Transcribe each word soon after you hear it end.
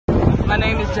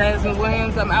name is Jasmine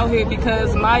Williams. I'm out here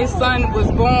because my son was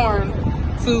born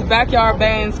to backyard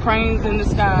bands, Cranes in the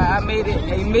Sky. I made it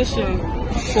a mission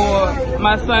for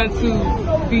my son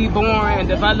to be born and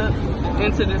develop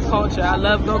into this culture. I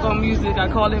love go-go music. I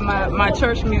call it my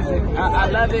church music. I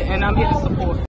love it, and I'm here to support.